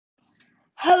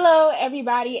Hello,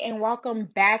 everybody, and welcome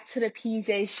back to the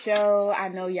PJ Show. I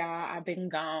know I've been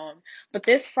gone, but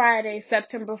this Friday,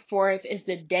 September 4th, is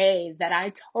the day that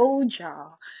I told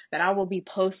y'all that I will be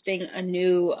posting a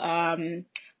new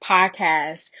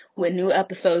podcast with new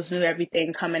episodes, new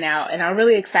everything coming out. And I'm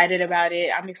really excited about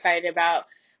it. I'm excited about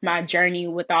my journey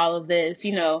with all of this.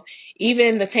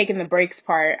 Even the taking the breaks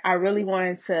part, I really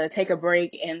wanted to take a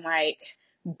break and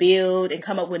build and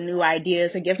come up with new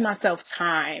ideas and give myself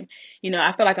time.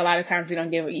 I feel like a lot of times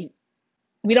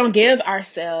we don't give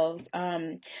ourselves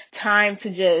time to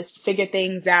just figure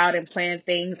things out and plan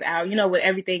things out. With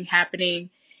everything happening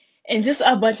and just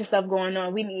a bunch of stuff going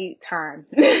on, we need time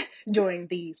during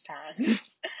these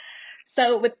times.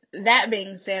 So with that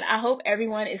being said, I hope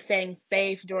everyone is staying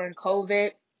safe during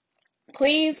COVID.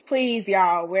 Please, please,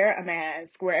 y'all, wear a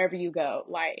mask wherever you go.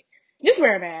 Just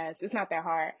wear a mask. It's not that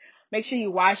hard. Make sure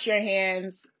you wash your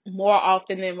hands more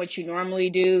often than what you normally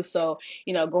do. So,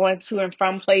 going to and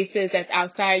from places that's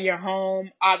outside your home.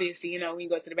 Obviously, when you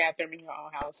go to the bathroom in your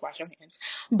own house, wash your hands.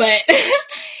 But,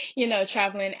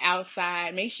 traveling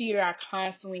outside, make sure you are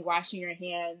constantly washing your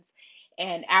hands.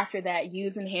 And after that,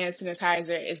 using hand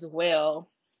sanitizer as well,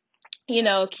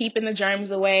 keeping the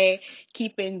germs away,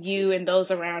 keeping you and those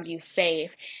around you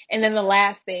safe. And then the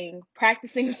last thing,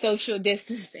 practicing social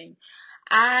distancing.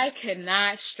 I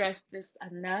cannot stress this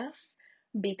enough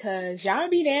because y'all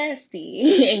be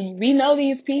nasty and we know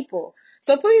these people.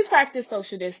 So please practice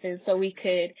social distance so we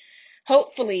could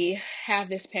hopefully have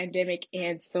this pandemic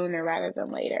end sooner rather than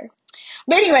later.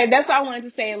 But anyway, that's all I wanted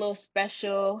to say. A little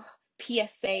special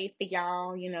PSA for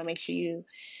y'all. Make sure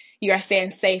you are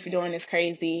staying safe during this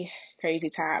crazy, crazy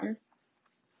time.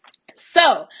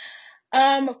 So,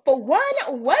 for one,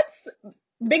 what's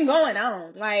been going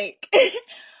on?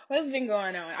 What's been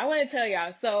going on? I want to tell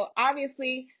y'all. So,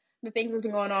 obviously, the things that's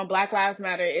been going on, Black Lives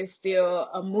Matter is still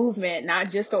a movement, not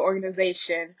just an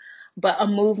organization, but a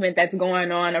movement that's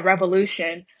going on, a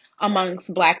revolution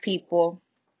amongst Black people.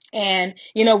 And,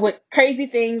 with crazy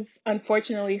things,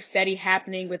 unfortunately, steady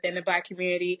happening within the Black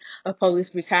community of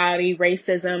police brutality,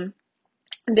 racism,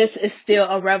 this is still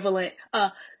a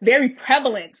very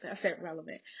prevalent, I said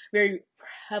relevant, very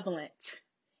prevalent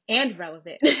and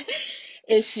relevant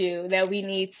issue that we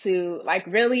need to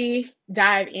really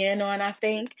dive in on, I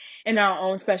think, in our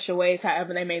own special ways,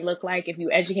 however they may look like. If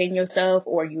you educating yourself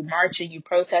or you marching, you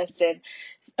protesting,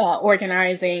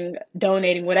 organizing,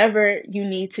 donating, whatever you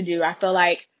need to do, I feel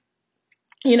like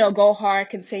go hard,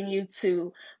 continue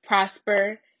to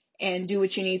prosper and do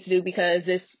what you need to do because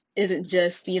this isn't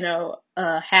just, a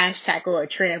hashtag or a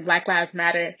trend. Black Lives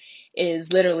Matter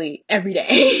is literally every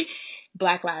day.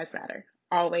 Black Lives Matter,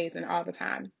 always and all the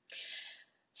time.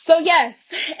 So yes,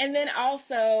 and then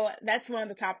also that's one of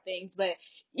the top things, but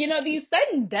these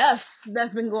sudden deaths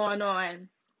that's been going on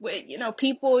with,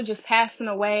 people just passing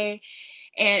away,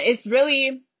 and it's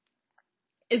really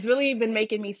been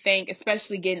making me think,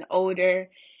 especially getting older,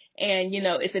 and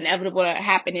it's inevitable to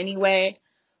happen anyway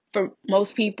for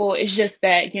most people. It's just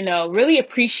that, really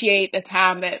appreciate the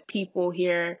time that people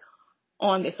here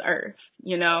on this earth,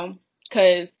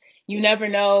 because you never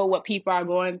know what people are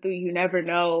going through. You never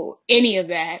know any of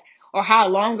that or how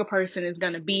long a person is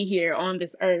going to be here on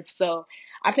this earth. So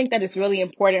I think that it's really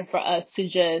important for us to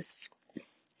just,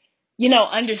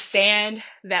 understand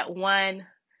that one,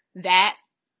 that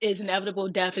is inevitable,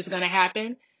 death is going to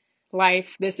happen.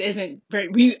 This isn't,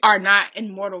 we are not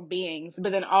immortal beings,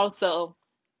 but then also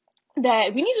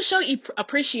that we need to show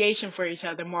appreciation for each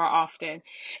other more often,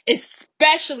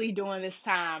 especially during this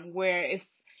time where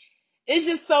it's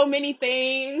just so many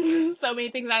things, so many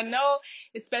things. I know,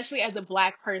 especially as a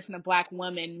Black person, a Black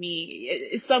woman,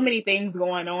 it's so many things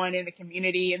going on in the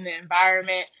community, in the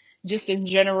environment, just in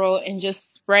general, and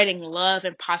just spreading love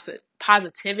and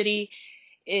positivity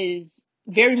is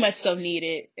very much so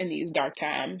needed in these dark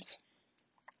times.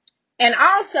 And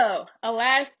also, a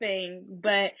last thing,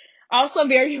 but also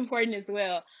very important as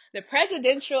well, the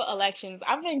presidential elections.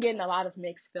 I've been getting a lot of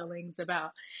mixed feelings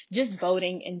about just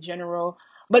voting in general.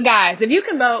 But guys, if you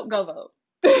can vote, go vote.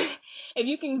 If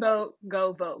you can vote,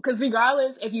 go vote. Because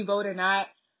regardless if you vote or not,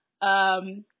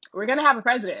 we're going to have a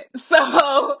president. So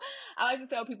I like to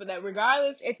tell people that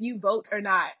regardless if you vote or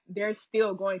not, there's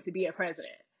still going to be a president.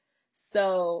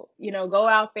 So, go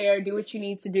out there, do what you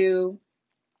need to do.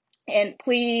 And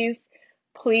please,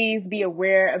 please be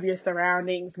aware of your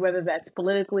surroundings, whether that's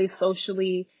politically,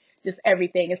 socially, just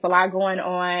everything. It's a lot going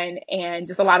on and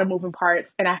just a lot of moving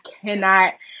parts. And I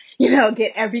cannot,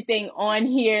 get everything on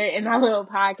here in my little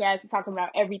podcast and talk about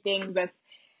everything. That's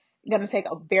going to take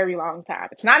a very long time.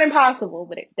 It's not impossible,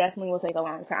 but it definitely will take a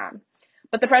long time.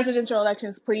 But the presidential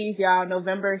elections, please, y'all,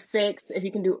 November 6th, if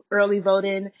you can do early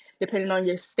voting, depending on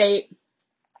your state,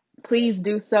 please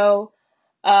do so.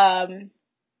 Um,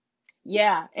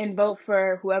 yeah, and vote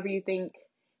for whoever you think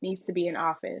needs to be in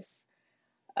office.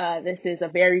 This is a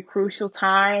very crucial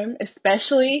time,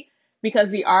 especially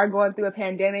because we are going through a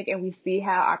pandemic and we see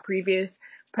how our previous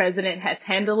president has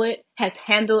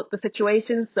handled the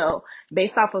situation. So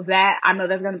based off of that, I know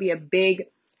there's going to be a big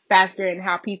factor in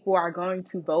how people are going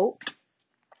to vote,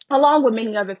 along with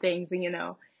many other things,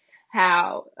 and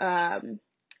how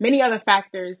many other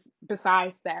factors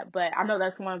besides that. But I know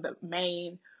that's one of the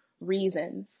main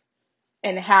reasons,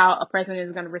 and how a president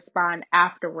is going to respond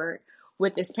afterward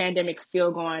with this pandemic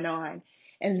still going on.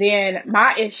 And then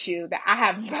my issue that I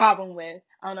have a problem with,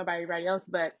 I don't know about everybody else,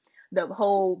 but the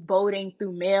whole voting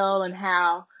through mail, and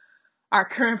how our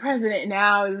current president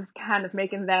now is kind of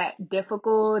making that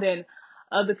difficult, and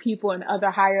other people and other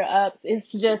higher ups.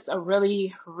 It's just a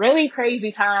really, really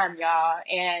crazy time, y'all.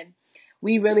 And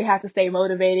we really have to stay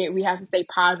motivated. We have to stay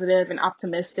positive and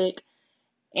optimistic,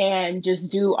 and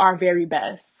just do our very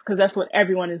best, because that's what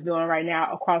everyone is doing right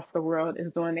now across the world,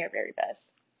 is doing their very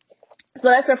best. So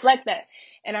let's reflect that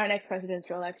in our next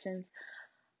presidential elections.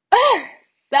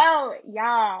 So,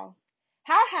 y'all,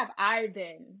 how have I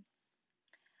been?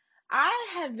 I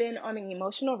have been on an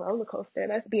emotional roller coaster.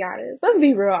 Let's be honest. Let's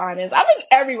be real honest. I think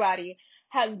everybody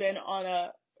has been on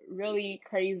a really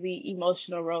crazy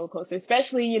emotional roller coaster,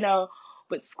 especially,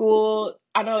 with school.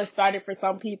 I know it started for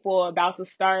some people, about to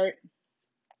start,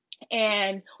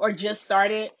 or just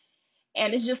started.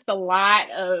 And it's just a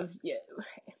lot of,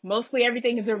 mostly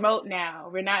everything is remote now.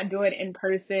 We're not doing in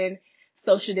person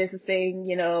social distancing.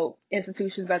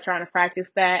 Institutions are trying to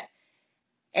practice that.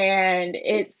 And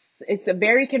it's a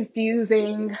very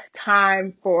confusing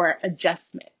time for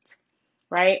adjustment,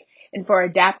 right? And for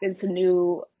adapting to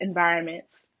new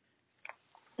environments.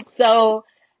 So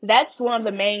that's one of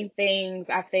the main things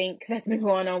I think that's been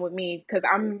going on with me, because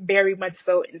I'm very much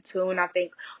so in tune, I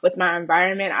think, with my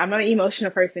environment. I'm an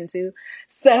emotional person too.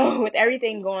 So with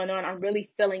everything going on, I'm really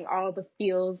feeling all the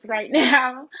feels right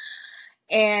now.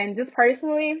 And just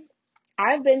personally,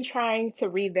 I've been trying to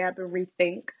revamp and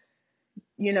rethink,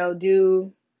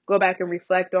 go back and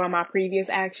reflect on my previous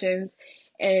actions,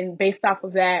 and based off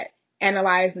of that,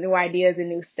 analyze new ideas and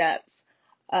new steps.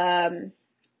 Um,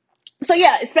 so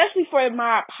yeah, especially for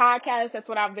my podcast, that's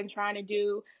what I've been trying to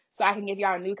do, so I can give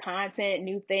y'all new content,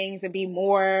 new things, and be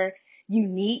more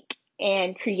unique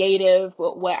and creative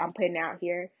with what I'm putting out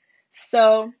here.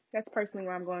 So that's personally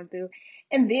what I'm going through.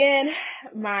 And then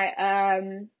my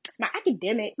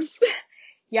academics.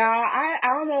 Y'all, I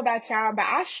don't know about y'all, but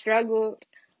I struggled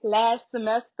last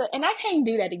semester, and I can't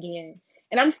do that again.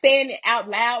 And I'm saying it out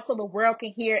loud so the world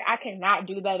can hear it. I cannot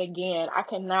do that again. I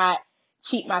cannot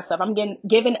cheat myself. I'm getting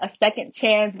given a second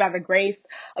chance by the grace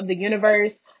of the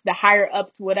universe, the higher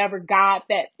ups, whatever God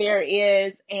that there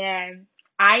is. And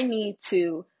I need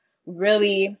to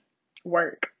really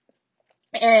work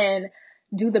and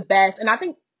do the best. And I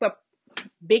think the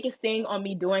biggest thing on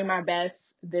me doing my best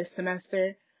this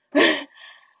semester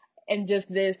and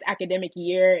just this academic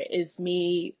year is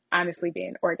me honestly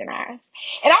being organized.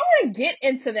 And I want to get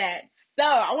into that. So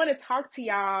I want to talk to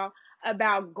y'all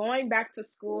about going back to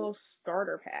school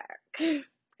starter pack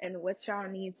and what y'all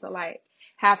need to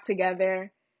have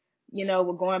together,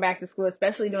 with going back to school,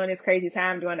 especially during this crazy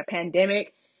time during the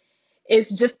pandemic.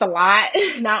 It's just a lot.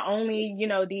 Not only,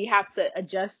 do you have to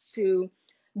adjust to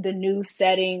the new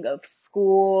setting of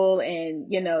school,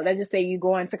 and, let's just say you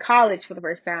go into college for the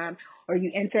first time, or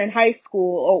you enter in high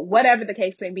school, or whatever the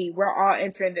case may be. We're all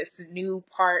entering this new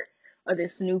part or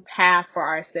this new path for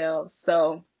ourselves.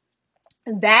 So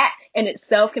that in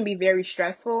itself can be very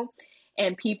stressful,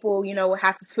 and people, will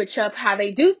have to switch up how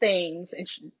they do things and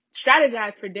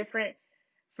strategize for a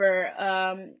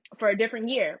different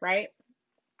year, right?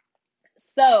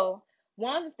 So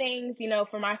one of the things,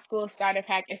 for my school starter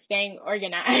pack is staying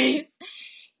organized.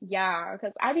 Yeah,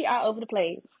 because I be all over the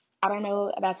place. I don't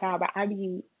know about y'all, but I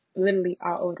be literally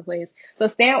all over the place. So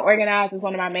staying organized is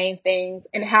one of my main things.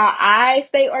 And how I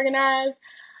stay organized,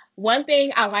 one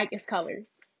thing I like is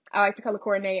colors. I like to color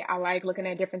coordinate. I like looking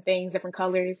at different things, different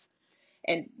colors,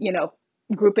 and,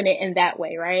 grouping it in that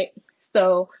way, right?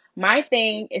 So my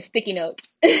thing is sticky notes.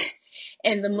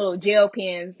 And the little gel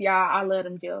pens. Y'all, I love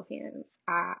them gel pens.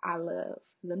 I love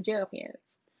them gel pens.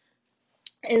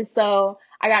 And so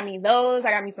I got me those.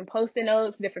 I got me some post-it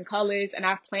notes, different colors, and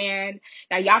I planned.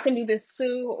 Now y'all can do this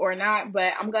too or not,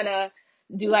 but I'm gonna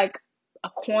do like a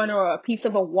corner or a piece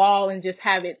of a wall and just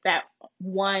have it that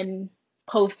one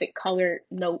post-it colored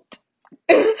note.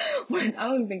 I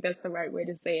don't think that's the right way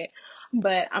to say it,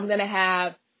 but I'm gonna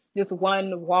have just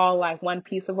one wall, like one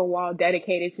piece of a wall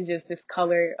dedicated to just this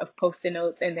color of post-it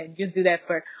notes, and then just do that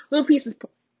for little pieces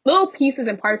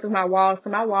and parts of my wall. So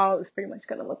my wall is pretty much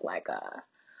gonna look like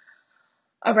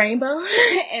a rainbow,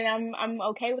 and I'm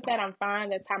okay with that. I'm fine.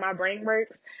 That's how my brain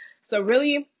works. So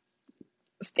really,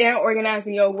 stay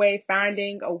organizing your way,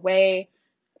 finding a way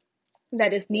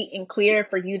that is neat and clear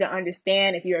for you to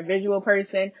understand. If you're a visual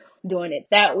person, doing it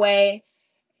that way.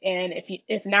 And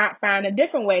if not, find a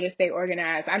different way to stay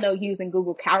organized. I know using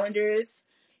Google Calendars,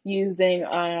 using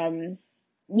even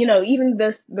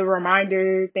the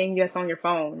reminder thing just on your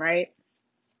phone, right?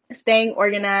 Staying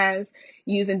organized,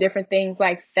 using different things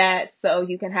like that so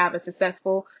you can have a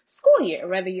successful school year,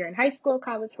 whether you're in high school,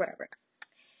 college, whatever.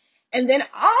 And then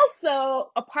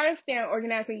also a part of staying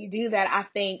organized when you do that, I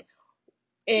think,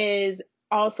 is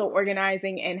also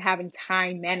organizing and having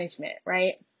time management,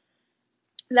 right?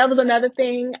 That was another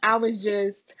thing. I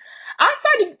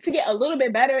started to get a little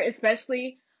bit better,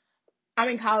 especially I'm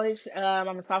in college.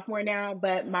 I'm a sophomore now,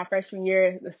 but my freshman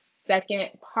year, the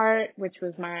second part, which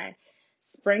was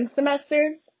spring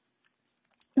semester,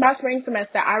 my spring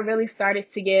semester, I really started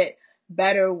to get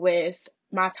better with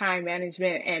my time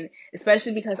management, and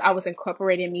especially because I was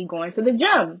incorporating me going to the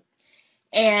gym.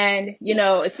 And,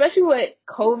 especially with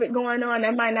COVID going on,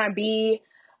 that might not be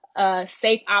a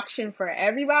safe option for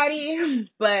everybody,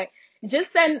 but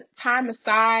just setting time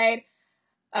aside,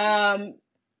 um,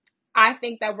 I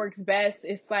think that works best.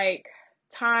 It's like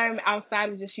time outside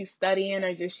of just you studying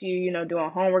or just you, doing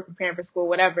homework, preparing for school,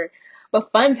 whatever.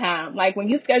 But fun time. Like when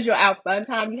you schedule out fun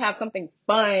time, you have something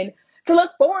fun to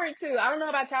look forward to. I don't know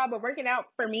about y'all, but working out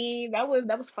for me, that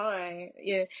was fun.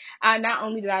 Yeah. Not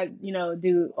only did I,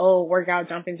 do workout,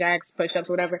 jumping jacks, push-ups,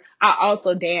 whatever, I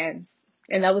also danced.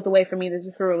 And that was a way for me to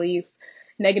just release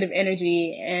negative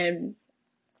energy and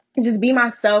just be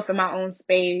myself in my own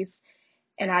space.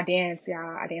 And I dance,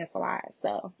 y'all. I dance a lot.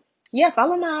 So yeah,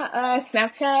 follow my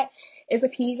Snapchat. It's a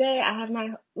PJ. I have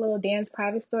my little dance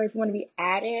private story. If you want to be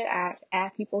added, I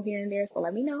add people here and there. So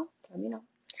let me know. Let me know.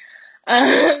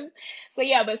 So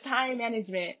yeah, but time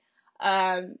management,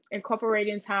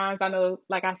 incorporating times. I know,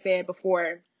 like I said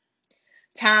before,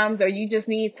 times or you just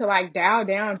need to like dial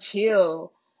down,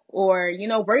 chill, or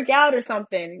work out or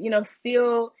something. It's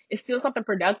still something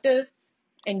productive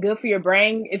and good for your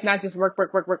brain. It's not just work,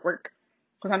 work, work, work, work.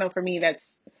 Because I know for me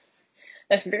that's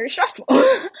very stressful.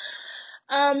 um,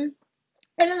 and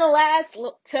then the last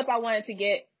tip I wanted to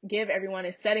give everyone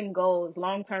is setting goals,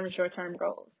 long-term and short-term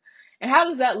goals. And how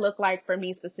does that look like for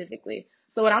me specifically?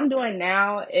 So what I'm doing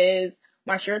now is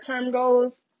my short-term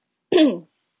goals,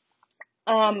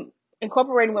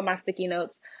 incorporating with my sticky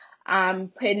notes. I'm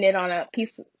putting it on a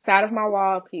side of my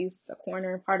wall, a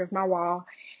corner, part of my wall.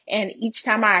 And each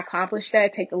time I accomplish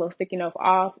that, take a little sticky note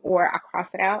off or I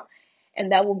cross it out.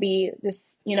 And that will be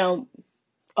just,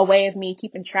 a way of me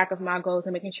keeping track of my goals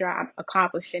and making sure I'm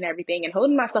accomplishing everything and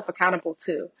holding myself accountable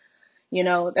too.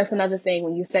 That's another thing.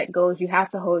 When you set goals, you have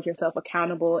to hold yourself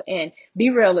accountable and be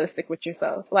realistic with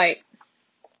yourself. Like,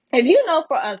 if you know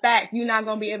for a fact you're not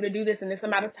going to be able to do this in this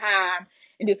amount of time,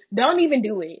 don't even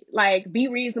do it. Like, be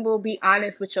reasonable, be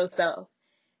honest with yourself.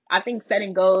 I think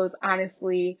setting goals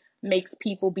honestly makes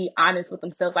people be honest with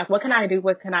themselves. Like, what can I do?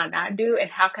 What can I not do? And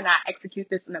how can I execute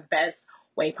this in the best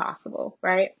way possible?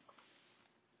 Right?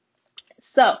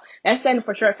 So that's setting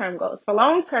for short-term goals. For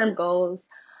long-term goals,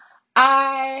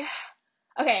 so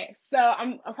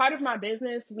I'm a part of my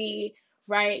business. We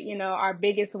write, our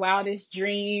biggest, wildest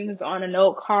dreams on a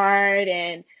note card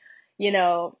and, in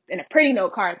a pretty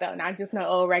note card though, not just no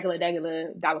old regular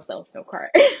dollar store note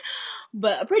card,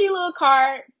 but a pretty little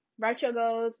card. Write your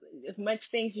goals, as much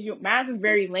things as you. Mine is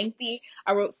very lengthy.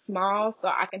 I wrote small so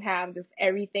I can have just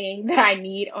everything that I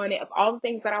need on it of all the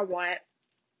things that I want.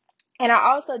 And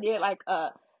I also did like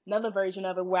another version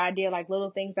of it where I did like little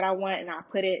things that I want and I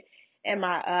put it in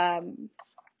my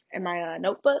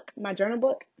notebook, my journal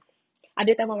book. I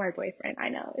did that with my boyfriend. I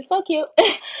know. It's so cute.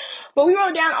 But we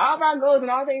wrote down all of our goals and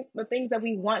all the things that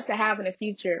we want to have in the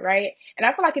future, right? And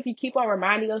I feel like if you keep on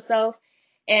reminding yourself,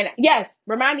 and yes,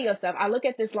 reminding yourself, I look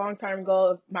at this long-term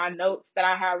goal of my notes that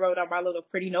I have wrote on my little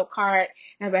pretty note card,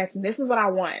 and I'm asking, this is what I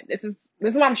want. This is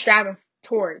what I'm striving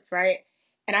towards, right?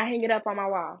 And I hang it up on my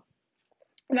wall.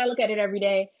 And I look at it every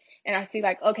day and I see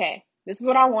like, okay, this is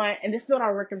what I want and this is what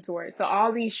I'm working towards. So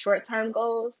all these short-term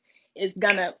goals is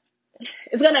gonna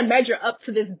measure up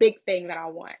to this big thing that I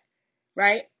want,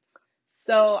 right?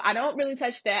 So I don't really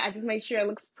touch that. I just make sure it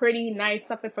looks pretty nice,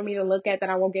 something for me to look at that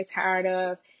I won't get tired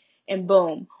of, and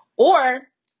boom. Or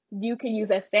you can use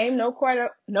that same note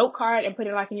card and put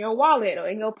it like in your wallet or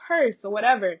in your purse or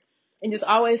whatever, and just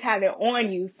always have it on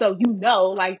you so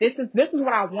like this is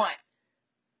what I want.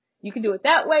 You can do it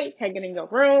that way, hang it in your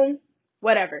room,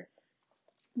 whatever.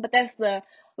 But that's the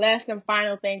last and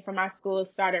final thing for my school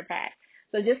starter pack.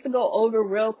 So just to go over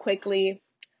real quickly,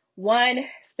 one,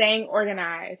 staying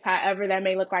organized, however that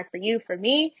may look like for you. For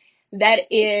me, that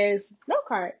is note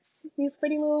cards. These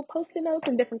pretty little post-it notes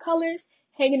in different colors,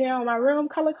 hanging it on my room,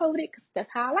 color coded, because that's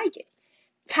how I like it.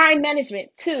 Time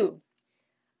management, two.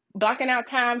 Blocking out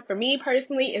time for me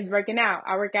personally is working out.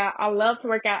 I love to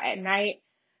work out at night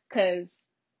because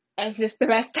that's just the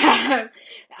best time.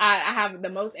 I have the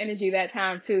most energy that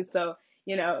time too. So,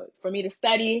 for me to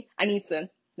study, let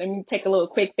me take a little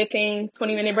quick 15,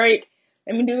 20-minute break.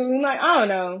 Let me do I don't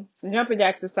know, some jumper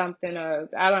jacks or something, or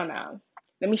I don't know.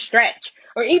 Let me stretch,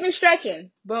 or even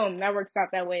stretching. Boom, that works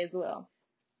out that way as well.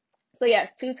 So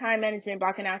yes, two, time management,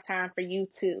 blocking out time for you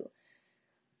to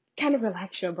kind of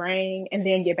relax your brain and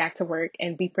then get back to work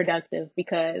and be productive,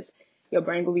 because your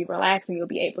brain will be relaxed and you'll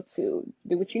be able to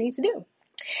do what you need to do.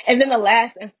 And then the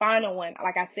last and final one,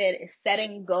 like I said, is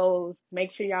setting goals.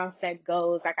 Make sure y'all set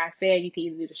goals. Like I said, you can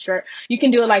either you can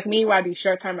do it like me where I do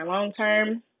short term and long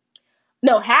term.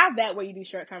 No, have that where you do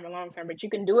short term and long term, but you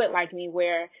can do it like me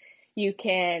where you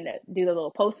can do the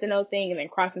little post-it note thing and then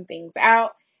crossing things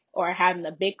out, or having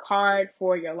the big card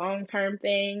for your long term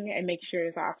thing and make sure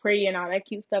it's all pretty and all that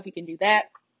cute stuff. You can do that.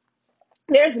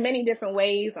 There's many different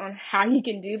ways on how you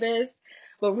can do this,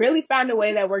 but really find a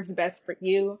way that works best for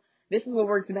you. This is what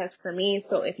works best for me.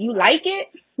 So if you like it,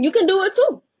 you can do it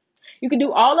too. You can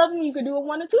do all of them. You can do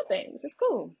one or two things. It's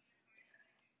cool.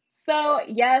 So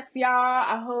yes, y'all,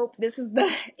 I hope this is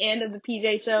the end of the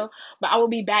PJ show, but I will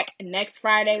be back next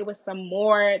Friday with some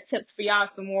more tips for y'all,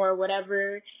 some more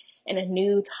whatever, and a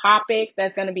new topic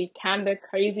that's going to be kind of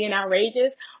crazy and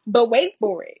outrageous, but wait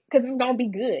for it because it's going to be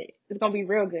good. It's going to be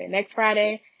real good. Next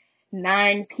Friday,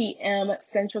 9 p.m.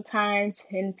 Central Time,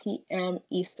 10 p.m.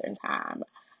 Eastern Time.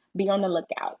 Be on the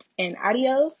lookout, and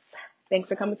adios. Thanks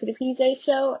for coming to the PJ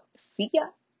show. See ya.